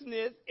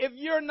righteousness if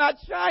you're not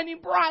shining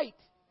bright.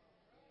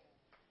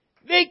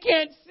 They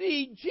can't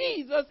see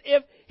Jesus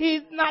if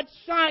he's not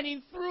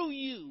shining through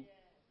you.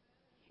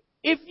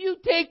 If you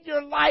take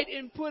your light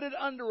and put it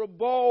under a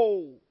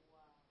bowl,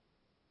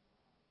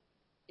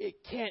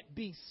 it can't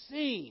be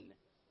seen.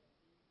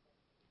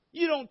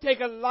 You don't take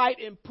a light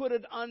and put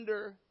it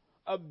under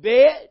a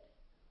bed.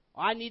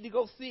 I need to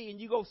go see,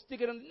 and you go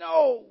stick it on.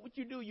 No, what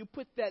you do, you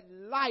put that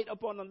light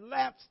up on the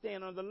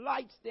lampstand, on the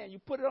light stand. You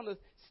put it on the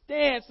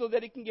stand so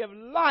that it can give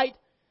light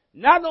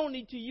not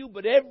only to you,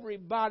 but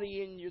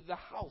everybody in the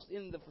house,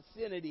 in the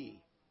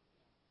vicinity.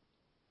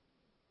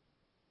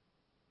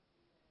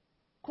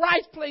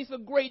 Christ places a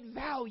great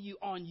value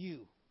on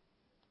you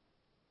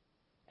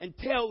and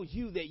tells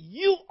you that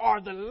you are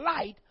the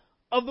light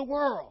of the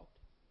world.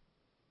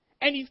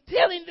 And he's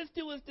telling this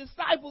to his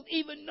disciples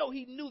even though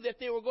he knew that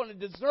they were going to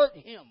desert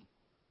him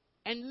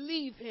and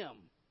leave him.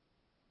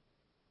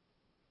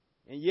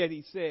 And yet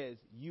he says,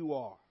 you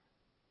are.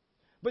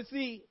 But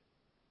see,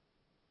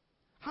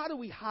 how do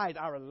we hide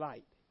our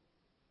light?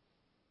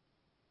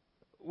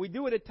 We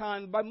do it at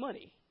times by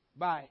money,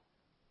 by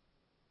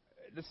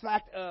the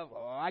fact of,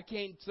 oh, I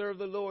can't serve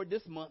the Lord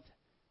this month.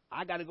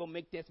 I got to go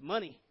make this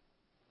money.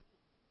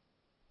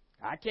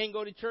 I can't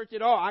go to church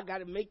at all. I got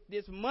to make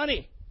this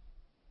money.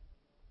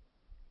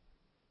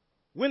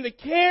 When the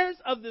cares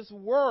of this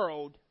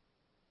world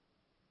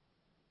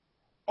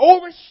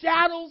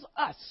overshadows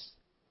us,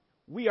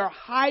 we are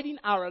hiding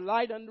our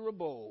light under a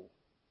bowl.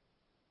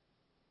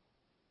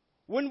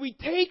 When we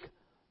take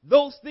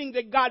those things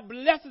that God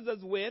blesses us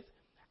with,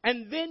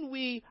 and then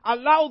we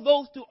allow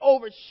those to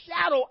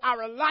overshadow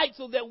our light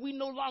so that we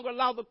no longer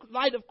allow the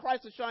light of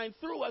Christ to shine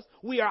through us,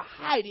 we are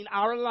hiding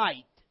our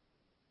light.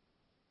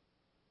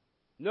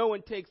 No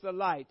one takes a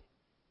light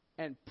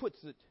and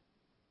puts it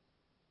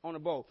on a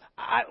bowl.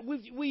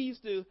 We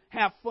used to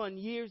have fun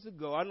years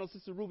ago. I know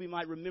Sister Ruby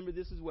might remember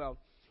this as well.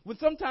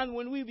 Sometimes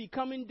when we be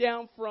coming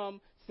down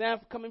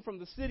coming from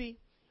the city,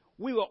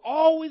 we will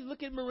always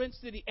look at Marin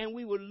City, and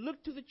we would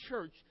look to the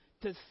church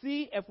to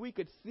see if we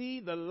could see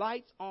the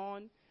lights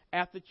on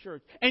at the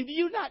church. And do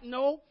you not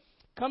know,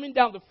 coming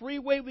down the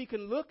freeway, we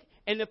can look,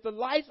 and if the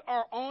lights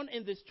are on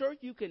in this church,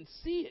 you can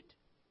see it.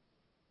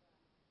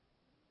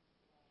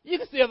 You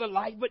can see the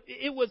light, but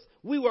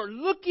we were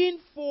looking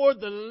for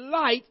the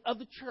light of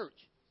the church,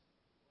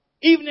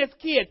 even as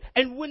kids.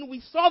 And when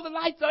we saw the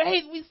lights,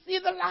 hey, we see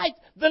the lights.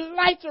 The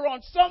lights are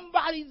on.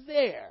 Somebody's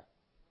there.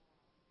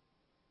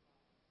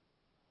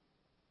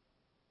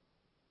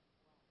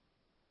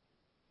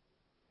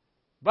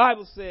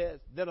 Bible says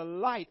that a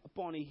light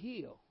upon a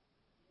hill,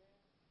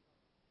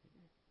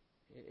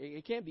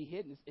 it can't be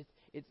hidden.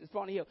 It's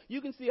upon a hill.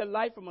 You can see a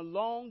light from a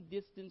long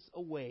distance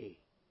away.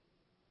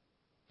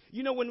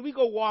 You know, when we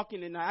go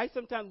walking at night, I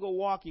sometimes go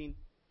walking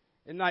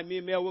at night. Me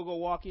and Mel will go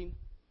walking,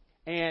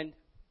 and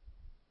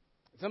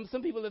some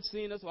people have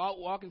seen us out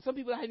walking. Some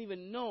people I hadn't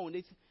even known.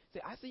 They say,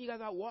 "I see you guys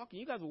out walking.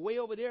 You guys are way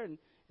over there," and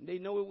they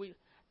know where we.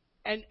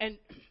 And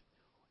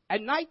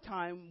at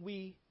nighttime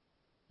we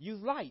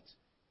use lights.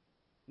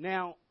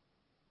 Now,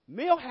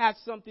 Mel has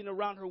something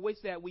around her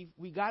waist that we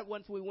got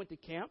once we went to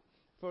camp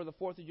for the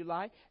 4th of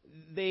July.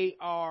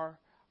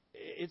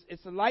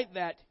 It's a light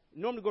that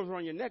normally goes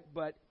around your neck,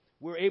 but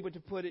we're able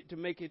to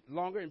make it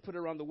longer and put it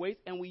around the waist,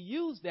 and we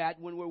use that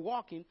when we're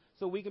walking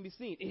so we can be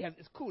seen.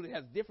 It's cool. It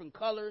has different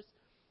colors.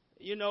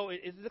 You know,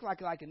 it looks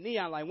like a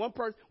neon light. One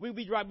person, we'd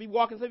be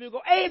walking, some people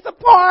go, "Hey, it's a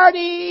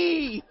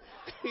party!"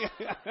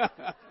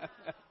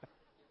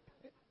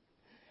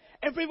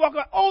 And people walk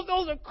around, "Oh,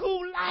 those are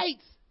cool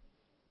lights."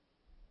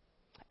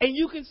 And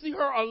you can see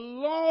her a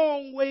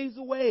long ways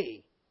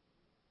away.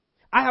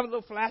 I have a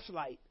little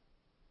flashlight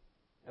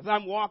as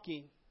I'm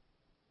walking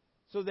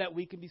so that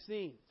we can be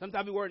seen.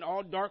 Sometimes we're wearing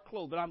all dark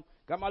clothes, but I've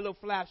got my little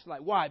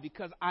flashlight. Why?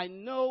 Because I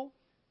know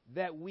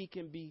that we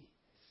can be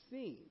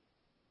seen.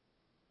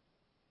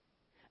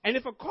 And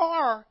if a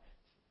car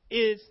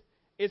is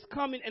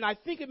coming and I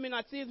think it may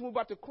not see us when we're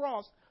about to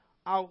cross,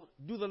 I'll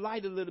do the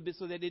light a little bit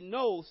so that it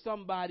knows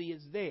somebody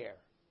is there.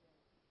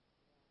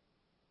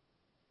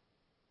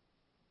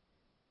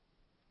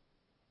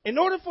 In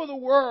order for the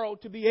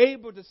world to be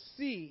able to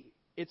see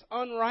its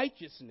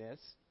unrighteousness,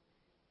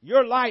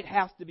 your light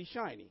has to be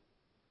shining.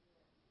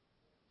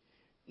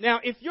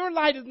 Now, if your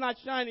light is not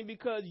shining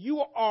because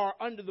you are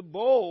under the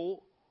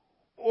bowl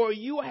or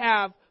you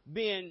have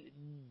been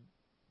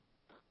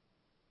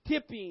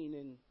tipping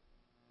and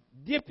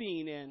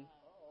dipping and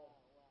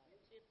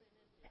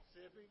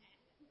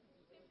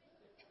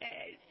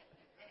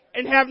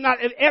have not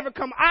ever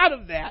come out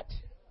of that,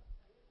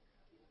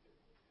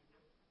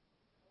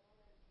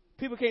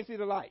 people can't see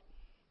the light.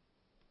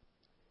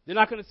 They're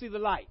not going to see the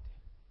light.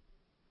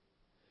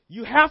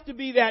 You have to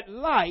be that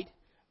light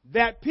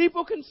that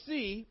people can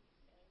see.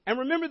 And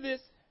remember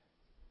this.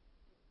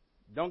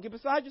 Don't get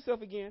beside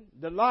yourself again.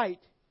 The light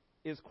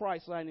is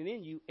Christ shining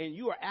in you, and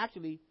you are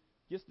actually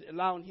just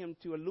allowing him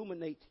to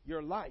illuminate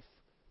your life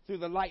through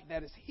the light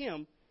that is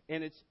him,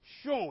 and it's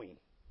showing.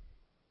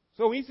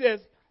 So he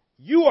says,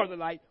 you are the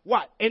light.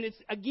 What? And it's,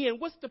 again,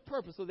 what's the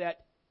purpose? So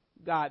that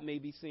God may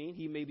be seen,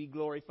 he may be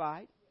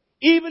glorified.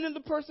 Even in the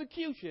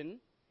persecution,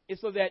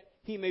 it's so that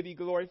he may be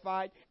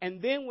glorified.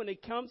 And then when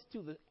it comes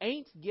to the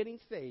ain'ts getting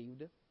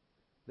saved,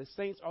 the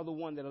saints are the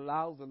one that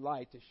allows the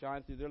light to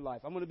shine through their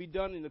life. I'm going to be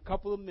done in a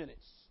couple of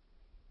minutes.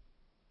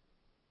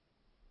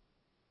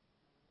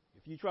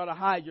 If you try to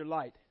hide your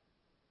light,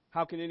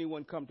 how can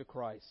anyone come to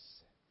Christ?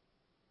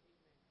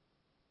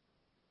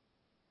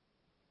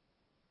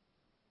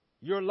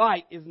 Your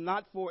light is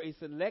not for a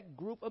select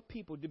group of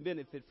people to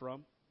benefit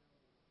from.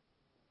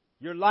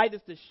 Your light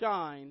is to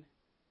shine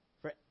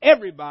for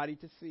everybody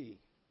to see.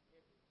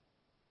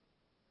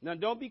 Now,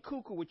 don't be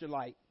cuckoo with your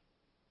light.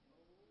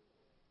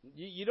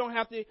 You don't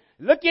have to,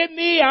 look at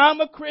me, I'm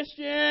a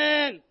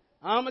Christian,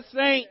 I'm a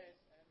saint.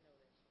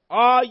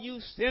 All you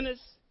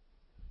sinners,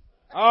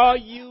 all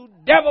you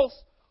devils.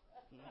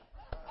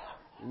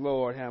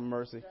 Lord have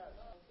mercy.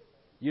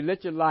 You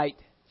let your light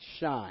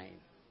shine.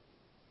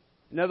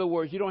 In other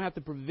words, you don't have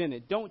to prevent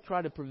it. Don't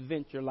try to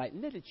prevent your light.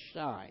 Let it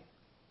shine.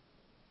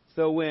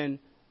 So when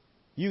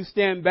you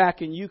stand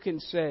back and you can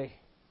say,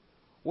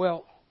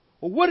 well,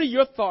 what are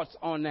your thoughts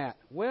on that?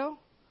 Well,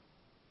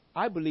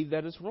 I believe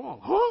that is wrong.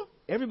 Huh?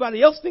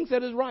 Everybody else thinks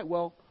that is right.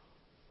 Well,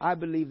 I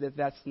believe that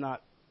that's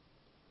not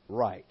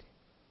right.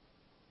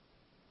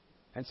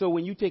 And so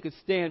when you take a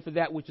stand for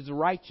that which is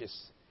righteous,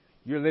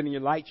 you're letting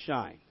your light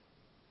shine.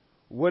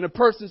 When a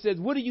person says,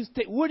 where do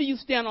you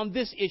stand on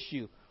this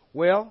issue?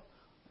 Well,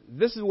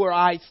 this is where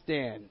I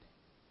stand.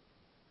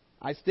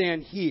 I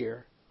stand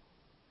here,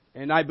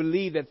 and I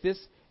believe that this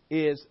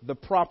is the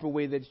proper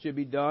way that it should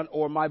be done,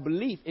 or my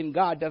belief in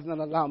God does not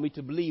allow me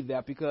to believe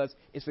that because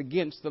it's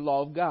against the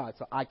law of God.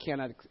 So I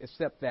cannot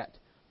accept that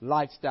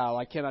lifestyle.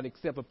 I cannot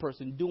accept a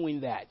person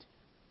doing that.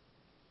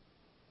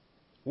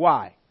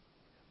 Why?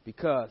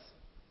 Because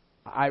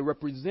I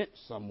represent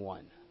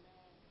someone.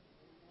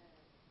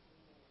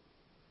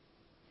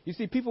 You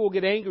see, people will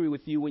get angry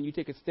with you when you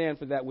take a stand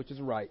for that which is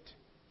right.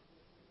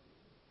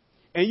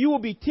 And you will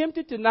be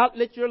tempted to not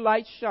let your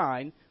light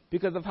shine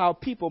because of how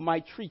people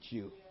might treat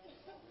you.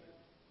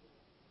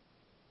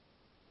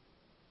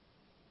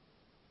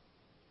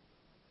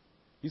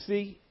 You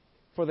see,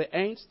 for the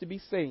ain'ts to be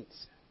saints,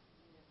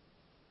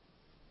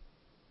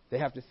 they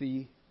have to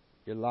see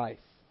your life,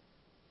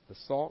 the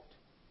salt.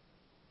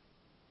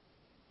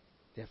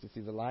 They have to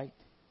see the light.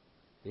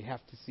 They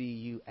have to see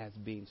you as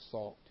being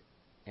salt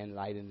and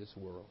light in this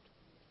world.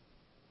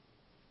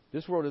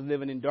 This world is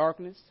living in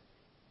darkness,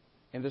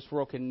 and this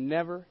world can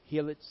never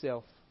heal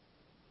itself.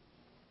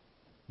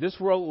 This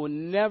world will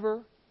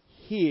never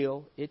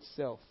heal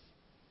itself.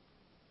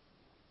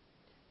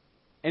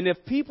 And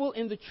if people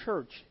in the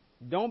church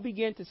don't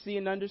begin to see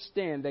and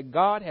understand that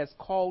God has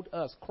called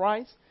us,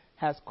 Christ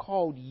has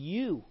called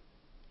you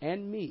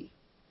and me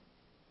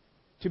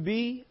to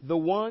be the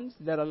ones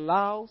that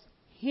allows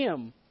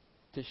Him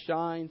to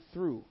shine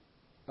through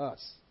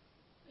us.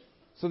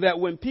 So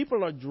that when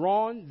people are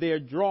drawn, they're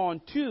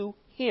drawn to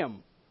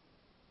Him.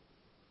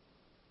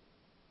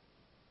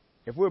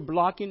 If we're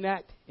blocking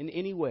that in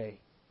any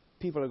way,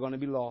 people are going to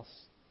be lost.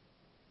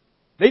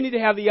 They need to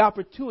have the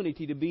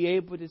opportunity to be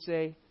able to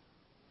say,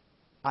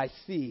 I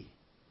see,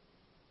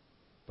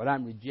 but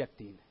I'm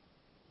rejecting.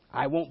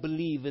 I won't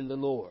believe in the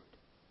Lord.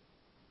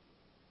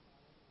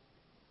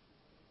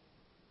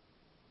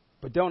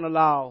 But don't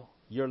allow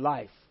your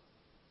life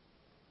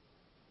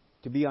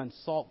to be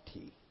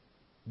unsalty.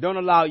 Don't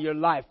allow your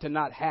life to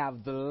not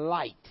have the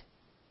light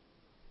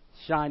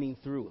shining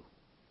through.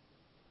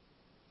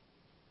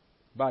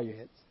 Bow your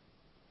heads.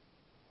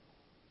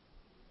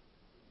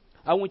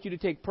 I want you to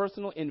take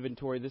personal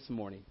inventory this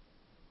morning.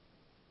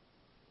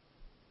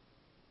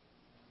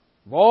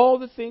 Of all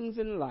the things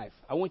in life,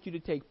 I want you to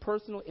take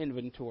personal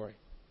inventory.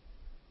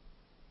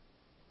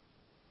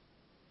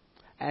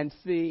 And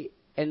see,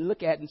 and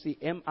look at and see,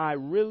 am I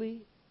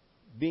really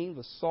being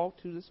the salt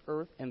to this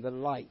earth and the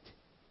light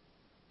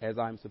as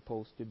I'm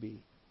supposed to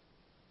be?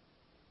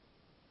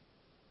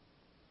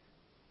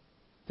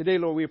 Today,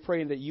 Lord, we are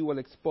praying that you will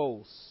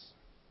expose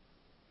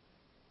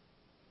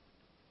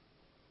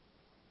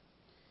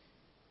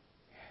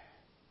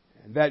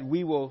that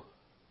we will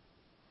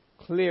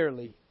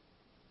clearly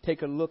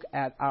take a look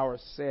at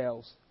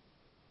ourselves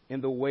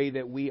in the way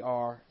that we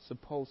are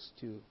supposed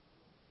to.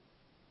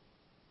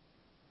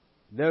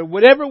 That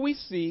whatever we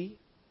see,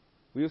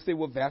 we will say,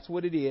 well, that's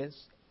what it is,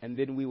 and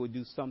then we will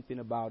do something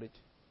about it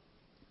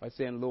by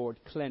saying, Lord,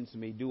 cleanse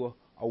me, do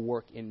a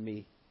work in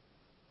me.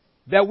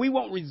 That we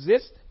won't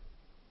resist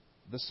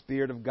the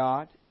Spirit of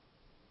God.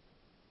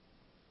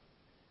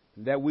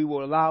 That we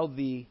will allow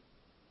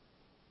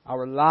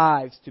our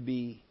lives to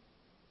be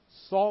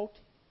salt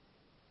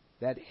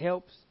that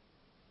helps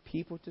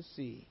people to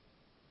see.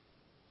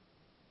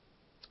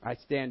 I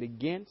stand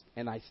against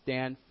and I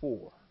stand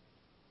for.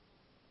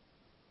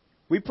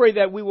 We pray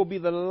that we will be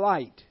the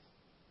light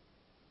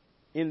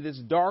in this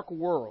dark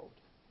world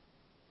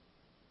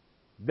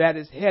that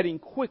is heading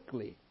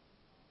quickly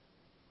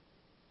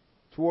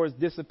towards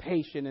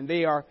dissipation, and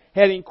they are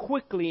heading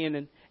quickly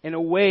in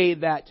a way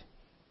that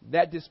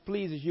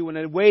displeases you and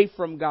away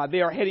from God.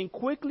 They are heading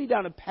quickly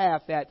down a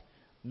path that,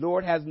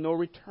 Lord, has no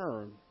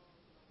return.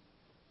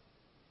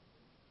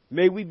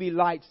 May we be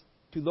lights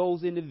to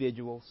those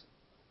individuals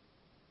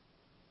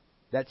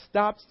that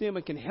stops them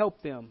and can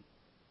help them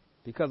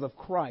because of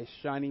Christ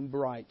shining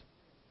bright,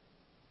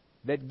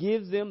 that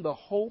gives them the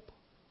hope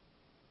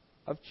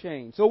of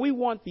change. So we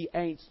want the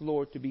ain'ts,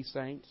 Lord, to be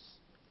saints.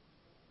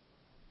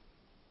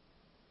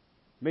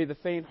 May the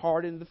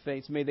faint-hearted and the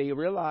faints, may they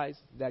realize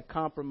that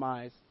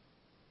compromise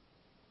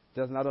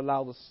does not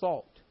allow the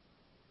salt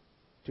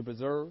to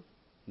preserve,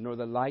 nor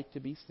the light to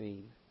be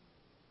seen.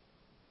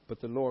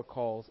 But the Lord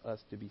calls us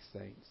to be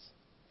saints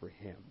for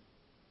Him.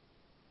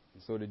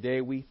 And so today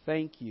we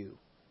thank you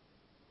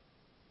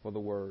for the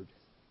word.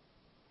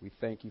 We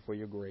thank you for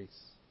your grace,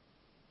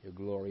 your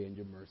glory, and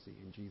your mercy.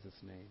 In Jesus'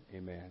 name,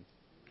 amen.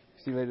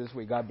 See you later this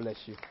week. God bless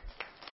you.